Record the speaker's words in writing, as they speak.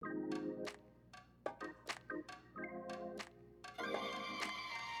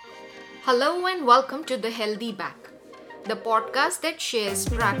Hello and welcome to The Healthy Back, the podcast that shares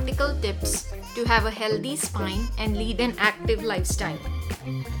practical tips to have a healthy spine and lead an active lifestyle.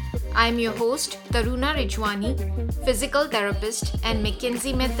 I'm your host, Taruna Rijwani, physical therapist and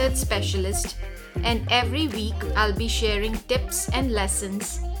McKinsey Method specialist, and every week I'll be sharing tips and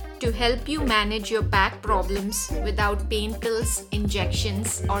lessons to help you manage your back problems without pain pills,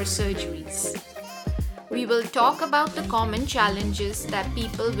 injections, or surgeries. We will talk about the common challenges that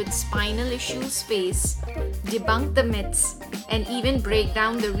people with spinal issues face, debunk the myths, and even break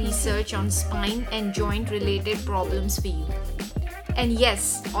down the research on spine and joint related problems for you. And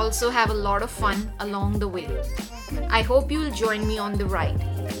yes, also have a lot of fun along the way. I hope you'll join me on the ride.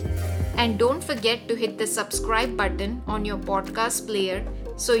 And don't forget to hit the subscribe button on your podcast player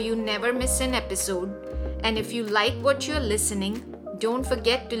so you never miss an episode. And if you like what you're listening, don't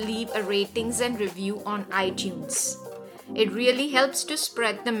forget to leave a ratings and review on iTunes. It really helps to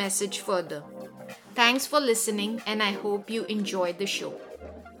spread the message further. Thanks for listening, and I hope you enjoy the show.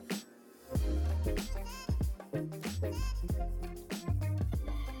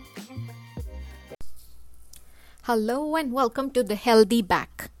 Hello and welcome to The Healthy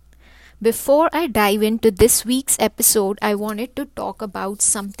Back. Before I dive into this week's episode, I wanted to talk about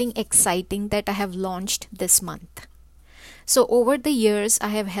something exciting that I have launched this month. So over the years, I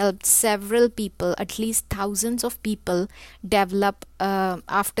have helped several people, at least thousands of people, develop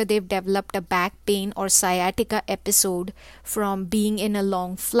after they've developed a back pain or sciatica episode from being in a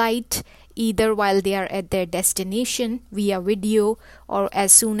long flight, either while they are at their destination via video or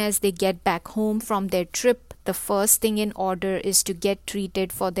as soon as they get back home from their trip. The first thing in order is to get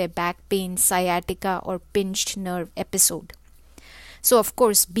treated for their back pain, sciatica, or pinched nerve episode. So of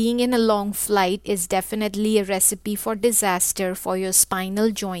course, being in a long flight is definitely a recipe for disaster for your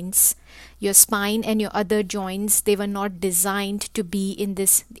spinal joints. Your spine and your other joints, they were not designed to be in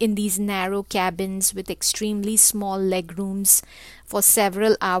these narrow cabins with extremely small leg rooms for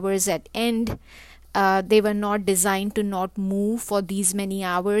several hours at end. They were not designed to not move for these many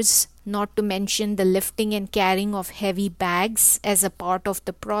hours, not to mention the lifting and carrying of heavy bags as a part of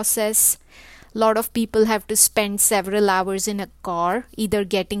the process. A lot of people have to spend several hours in a car, either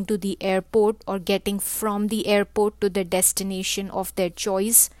getting to the airport or getting from the airport to the destination of their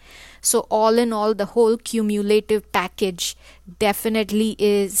choice. So all in all, the whole cumulative package definitely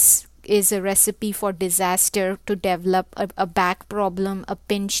is a recipe for disaster to develop a back problem, a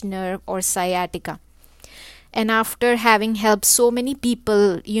pinched nerve, or sciatica. And after having helped so many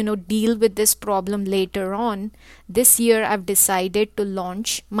people, deal with this problem later on, this year I've decided to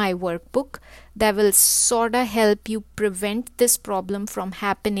launch my workbook that will sort of help you prevent this problem from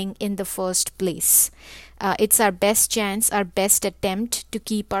happening in the first place. It's our best chance, our best attempt to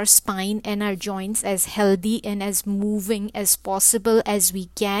keep our spine and our joints as healthy and as moving as possible as we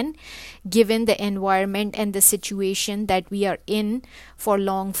can, given the environment and the situation that we are in for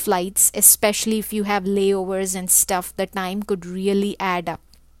long flights, especially if you have layovers and stuff. The time could really add up.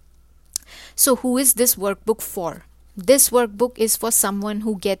 So who is this workbook for? This workbook is for someone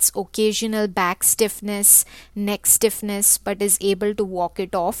who gets occasional back stiffness, neck stiffness, but is able to walk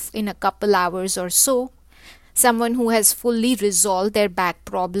it off in a couple hours or so. Someone who has fully resolved their back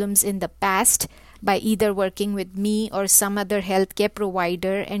problems in the past by either working with me or some other healthcare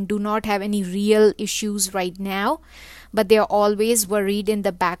provider and do not have any real issues right now, but they are always worried in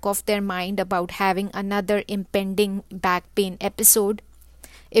the back of their mind about having another impending back pain episode.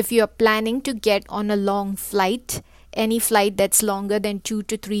 If you are planning to get on a long flight, any flight that's longer than 2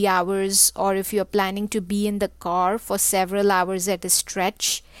 to 3 hours, or if you're planning to be in the car for several hours at a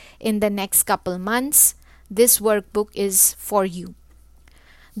stretch in the next couple months, this workbook is for you.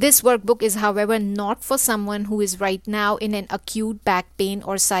 This workbook is, however, not for someone who is right now in an acute back pain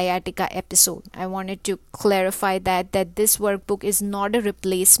or sciatica episode. I wanted to clarify that this workbook is not a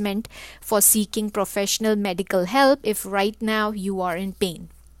replacement for seeking professional medical help if right now you are in pain.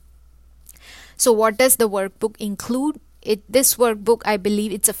 So what does the workbook include? This workbook, I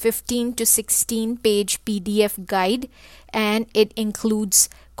believe it's a 15 to 16 page PDF guide, and it includes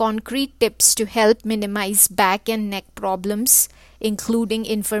concrete tips to help minimize back and neck problems, including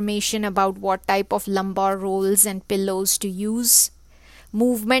information about what type of lumbar rolls and pillows to use,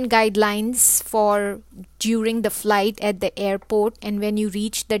 movement guidelines for during the flight at the airport and when you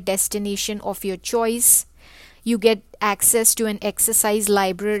reach the destination of your choice. You get access to an exercise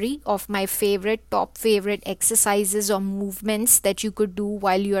library of my top favorite exercises or movements that you could do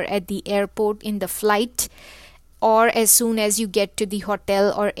while you're at the airport in the flight or as soon as you get to the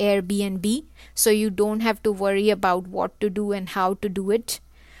hotel or Airbnb, so you don't have to worry about what to do and how to do it.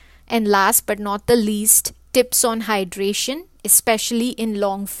 And last but not the least, tips on hydration especially in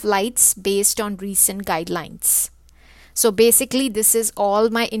long flights based on recent guidelines. So basically, this is all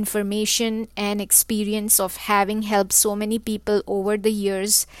my information and experience of having helped so many people over the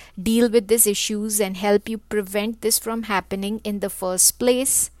years deal with these issues and help you prevent this from happening in the first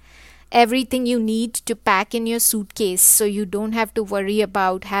place. Everything you need to pack in your suitcase so you don't have to worry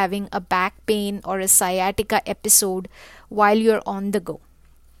about having a back pain or a sciatica episode while you're on the go.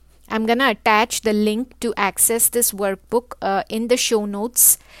 I'm going to attach the link to access this workbook in the show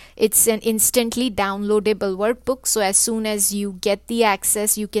notes. It's an instantly downloadable workbook. So as soon as you get the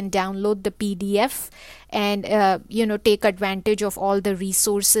access, you can download the PDF and, take advantage of all the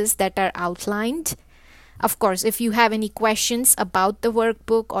resources that are outlined. Of course, if you have any questions about the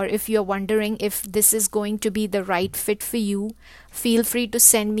workbook or if you're wondering if this is going to be the right fit for you, feel free to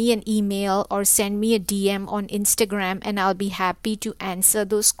send me an email or send me a DM on Instagram, and I'll be happy to answer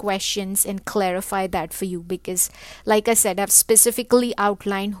those questions and clarify that for you, because like I said, I've specifically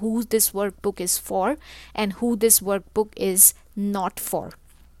outlined who this workbook is for and who this workbook is not for.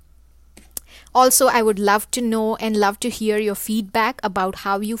 Also, I would love to know and love to hear your feedback about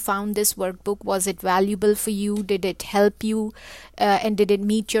how you found this workbook. Was it valuable for you? Did it help you? And did it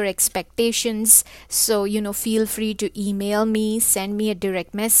meet your expectations? So, feel free to email me, send me a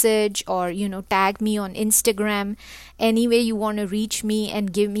direct message, or, tag me on Instagram. Any way you want to reach me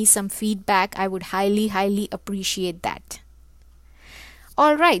and give me some feedback, I would highly, highly appreciate that.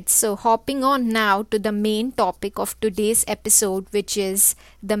 Alright, so hopping on now to the main topic of today's episode, which is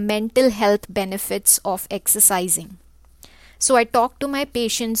the mental health benefits of exercising. So I talk to my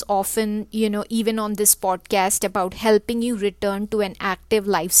patients often, even on this podcast, about helping you return to an active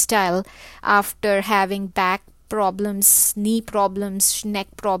lifestyle after having back problems, knee problems, neck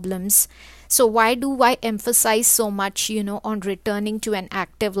problems. So why do I emphasize so much, on returning to an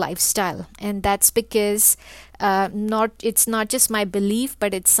active lifestyle? And that's because it's not just my belief,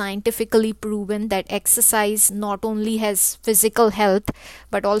 but it's scientifically proven that exercise not only has physical health,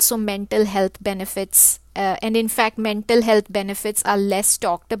 but also mental health benefits. And in fact, mental health benefits are less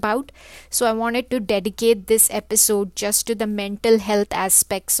talked about. So I wanted to dedicate this episode just to the mental health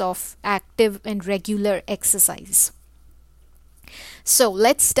aspects of active and regular exercise. So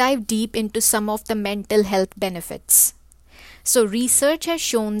let's dive deep into some of the mental health benefits. So research has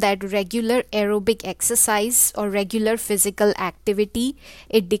shown that regular aerobic exercise or regular physical activity,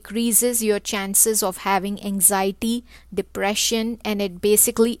 it decreases your chances of having anxiety, depression, and it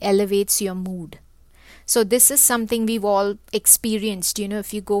basically elevates your mood. So this is something we've all experienced,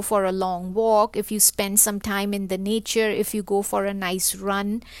 if you go for a long walk, if you spend some time in the nature, if you go for a nice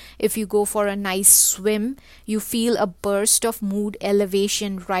run, if you go for a nice swim, you feel a burst of mood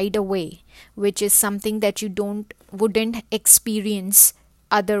elevation right away, which is something that you wouldn't experience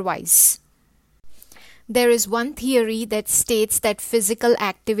otherwise. There is one theory that states that physical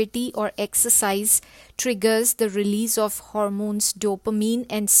activity or exercise triggers the release of hormones dopamine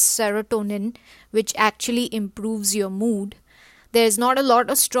and serotonin, which actually improves your mood. There is not a lot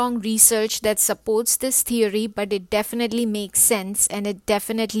of strong research that supports this theory, but it definitely makes sense, and it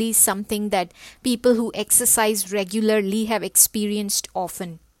definitely is something that people who exercise regularly have experienced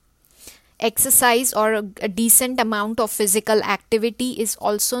often. Exercise or a decent amount of physical activity is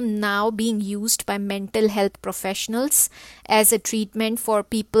also now being used by mental health professionals as a treatment for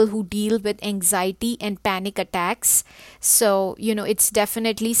people who deal with anxiety and panic attacks. So, it's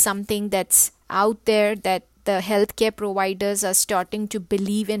definitely something that's out there that the healthcare providers are starting to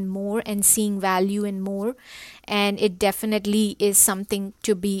believe in more and seeing value in more. And it definitely is something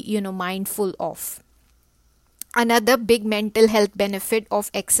to be, mindful of. Another big mental health benefit of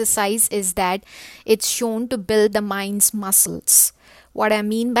exercise is that it's shown to build the mind's muscles. What I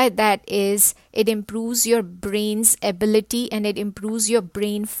mean by that is it improves your brain's ability and it improves your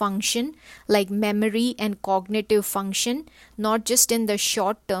brain function, like memory and cognitive function, not just in the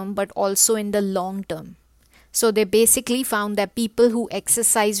short term but also in the long term. So they basically found that people who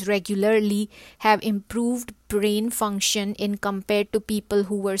exercise regularly have improved brain function in compared to people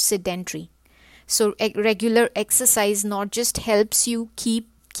who were sedentary. So regular exercise not just helps you keep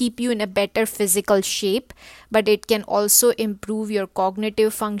you in a better physical shape, but it can also improve your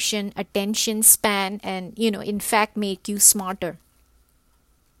cognitive function, attention span, and in fact make you smarter.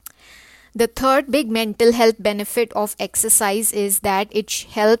 The third big mental health benefit of exercise is that it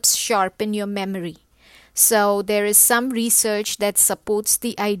helps sharpen your memory. So there is some research that supports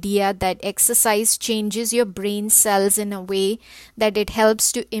the idea that exercise changes your brain cells in a way that it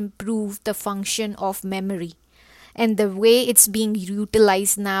helps to improve the function of memory. And the way it's being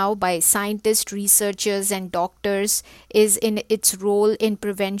utilized now by scientists, researchers, and doctors is in its role in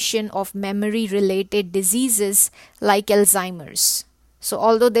prevention of memory related diseases like Alzheimer's. So,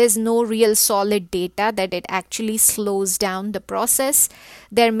 although there's no real solid data that it actually slows down the process,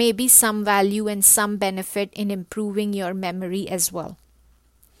 there may be some value and some benefit in improving your memory as well.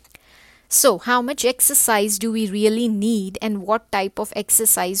 So, how much exercise do we really need, and what type of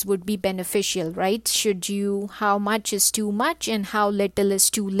exercise would be beneficial, right? How much is too much and how little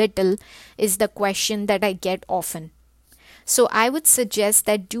is too little is the question that I get often. So, I would suggest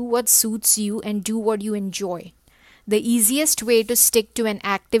that do what suits you and do what you enjoy. The easiest way to stick to an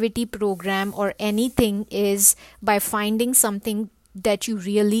activity program or anything is by finding something that you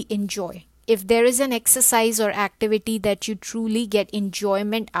really enjoy. If there is an exercise or activity that you truly get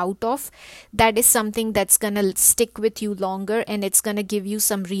enjoyment out of, that is something that's going to stick with you longer and it's going to give you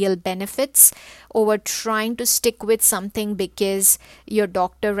some real benefits over trying to stick with something because your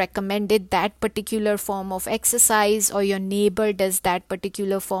doctor recommended that particular form of exercise or your neighbor does that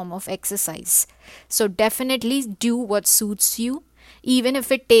particular form of exercise. So definitely do what suits you, even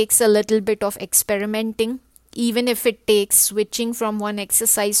if it takes a little bit of experimenting. Even if it takes switching from one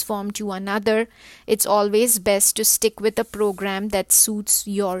exercise form to another, it's always best to stick with a program that suits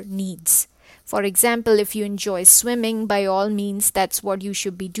your needs. For example, if you enjoy swimming, by all means, that's what you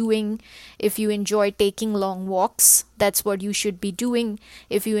should be doing. If you enjoy taking long walks, that's what you should be doing.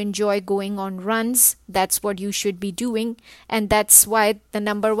 If you enjoy going on runs, that's what you should be doing. And that's why the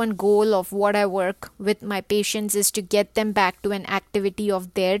number one goal of what I work with my patients is to get them back to an activity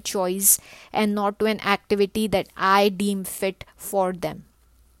of their choice and not to an activity that I deem fit for them.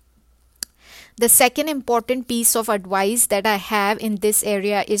 The second important piece of advice that I have in this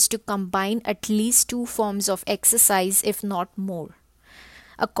area is to combine at least two forms of exercise, if not more.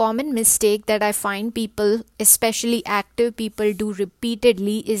 A common mistake that I find people, especially active people, do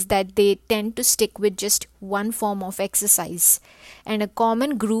repeatedly is that they tend to stick with just one form of exercise. And a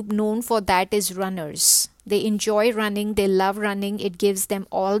common group known for that is runners. They enjoy running, they love running, it gives them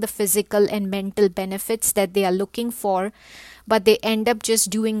all the physical and mental benefits that they are looking for, but they end up just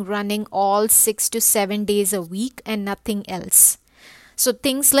doing running all 6 to 7 days a week and nothing else. So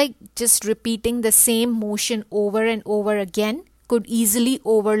things like just repeating the same motion over and over again could easily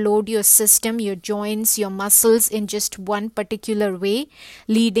overload your system, your joints, your muscles in just one particular way,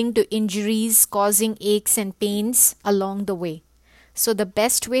 leading to injuries, causing aches and pains along the way. So the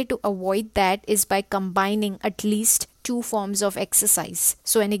best way to avoid that is by combining at least two forms of exercise.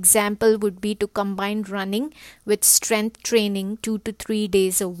 So an example would be to combine running with strength training 2 to 3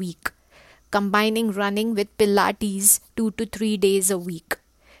 days a week. Combining running with Pilates 2 to 3 days a week.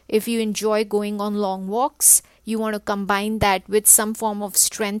 If you enjoy going on long walks, you want to combine that with some form of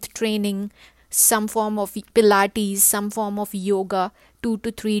strength training, some form of Pilates, some form of yoga 2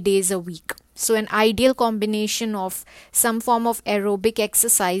 to 3 days a week. So an ideal combination of some form of aerobic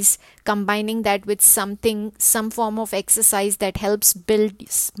exercise, combining that with some form of exercise that helps build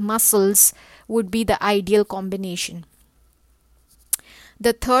muscles would be the ideal combination.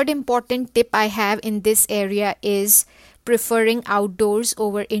 The third important tip I have in this area is preferring outdoors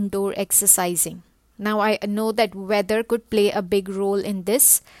over indoor exercising. Now I know that weather could play a big role in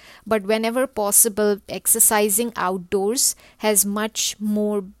this, but whenever possible, exercising outdoors has much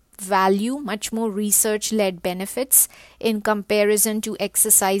more value, much more research-led benefits in comparison to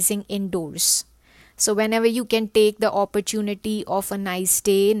exercising indoors. So whenever you can take the opportunity of a nice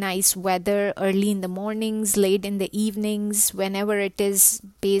day, nice weather, early in the mornings, late in the evenings, whenever it is,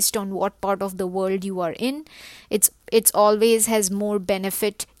 based on what part of the world you are in, it's always has more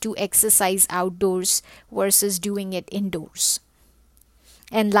benefit to exercise outdoors versus doing it indoors.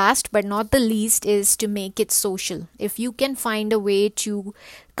 And last but not the least is to make it social. If you can find a way to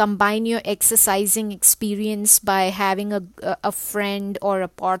combine your exercising experience by having a friend or a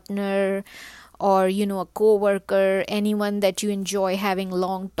partner or a coworker, anyone that you enjoy having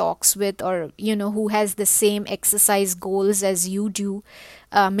long talks with, or who has the same exercise goals as you do,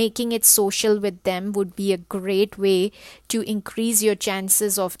 making it social with them would be a great way to increase your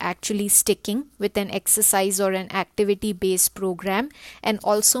chances of actually sticking with an exercise or an activity based program, and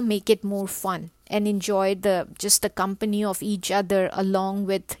also make it more fun and enjoy the company of each other along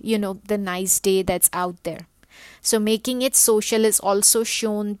with the nice day that's out there. So making it social is also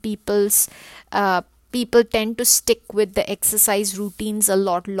shown people tend to stick with the exercise routines a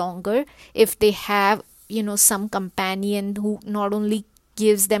lot longer if they have some companion who not only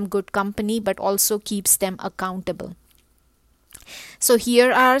gives them good company but also keeps them accountable. So,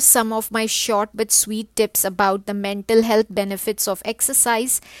 here are some of my short but sweet tips about the mental health benefits of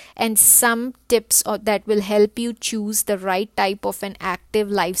exercise and some tips that will help you choose the right type of an active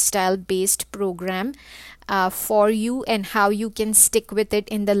lifestyle based program for you and how you can stick with it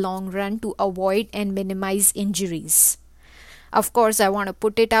in the long run to avoid and minimize injuries. Of course, I want to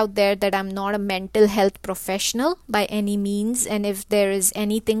put it out there that I'm not a mental health professional by any means, and if there is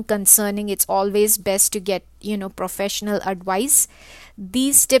anything concerning, it's always best to get, professional advice.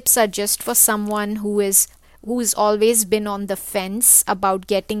 These tips are just for someone who's always been on the fence about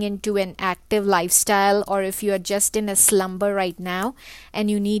getting into an active lifestyle, or if you are just in a slumber right now and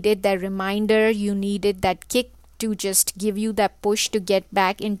you needed that reminder, you needed that kick to just give you that push to get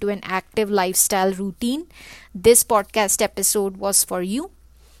back into an active lifestyle routine. This podcast episode was for you.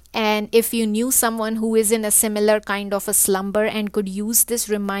 And if you knew someone who is in a similar kind of a slumber and could use this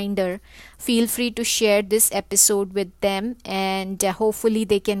reminder, feel free to share this episode with them, and hopefully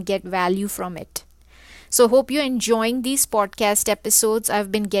they can get value from it. So hope you're enjoying these podcast episodes.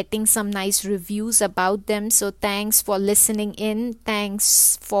 I've been getting some nice reviews about them. So thanks for listening in.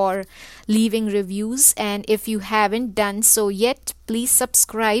 Thanks for leaving reviews. And if you haven't done so yet, please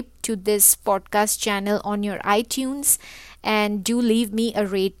subscribe to this podcast channel on your iTunes, and do leave me a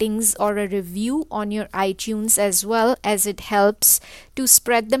ratings or a review on your iTunes as well, as it helps to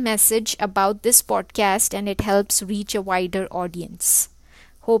spread the message about this podcast and it helps reach a wider audience.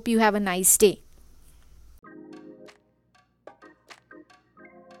 Hope you have a nice day.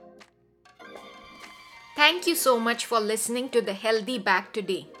 Thank you so much for listening to the Healthy Back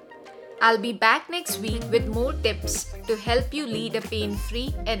today. I'll be back next week with more tips to help you lead a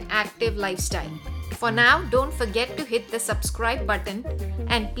pain-free and active lifestyle. For now, don't forget to hit the subscribe button,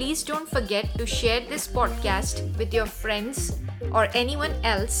 and please don't forget to share this podcast with your friends or anyone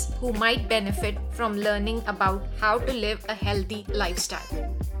else who might benefit from learning about how to live a healthy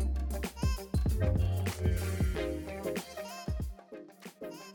lifestyle.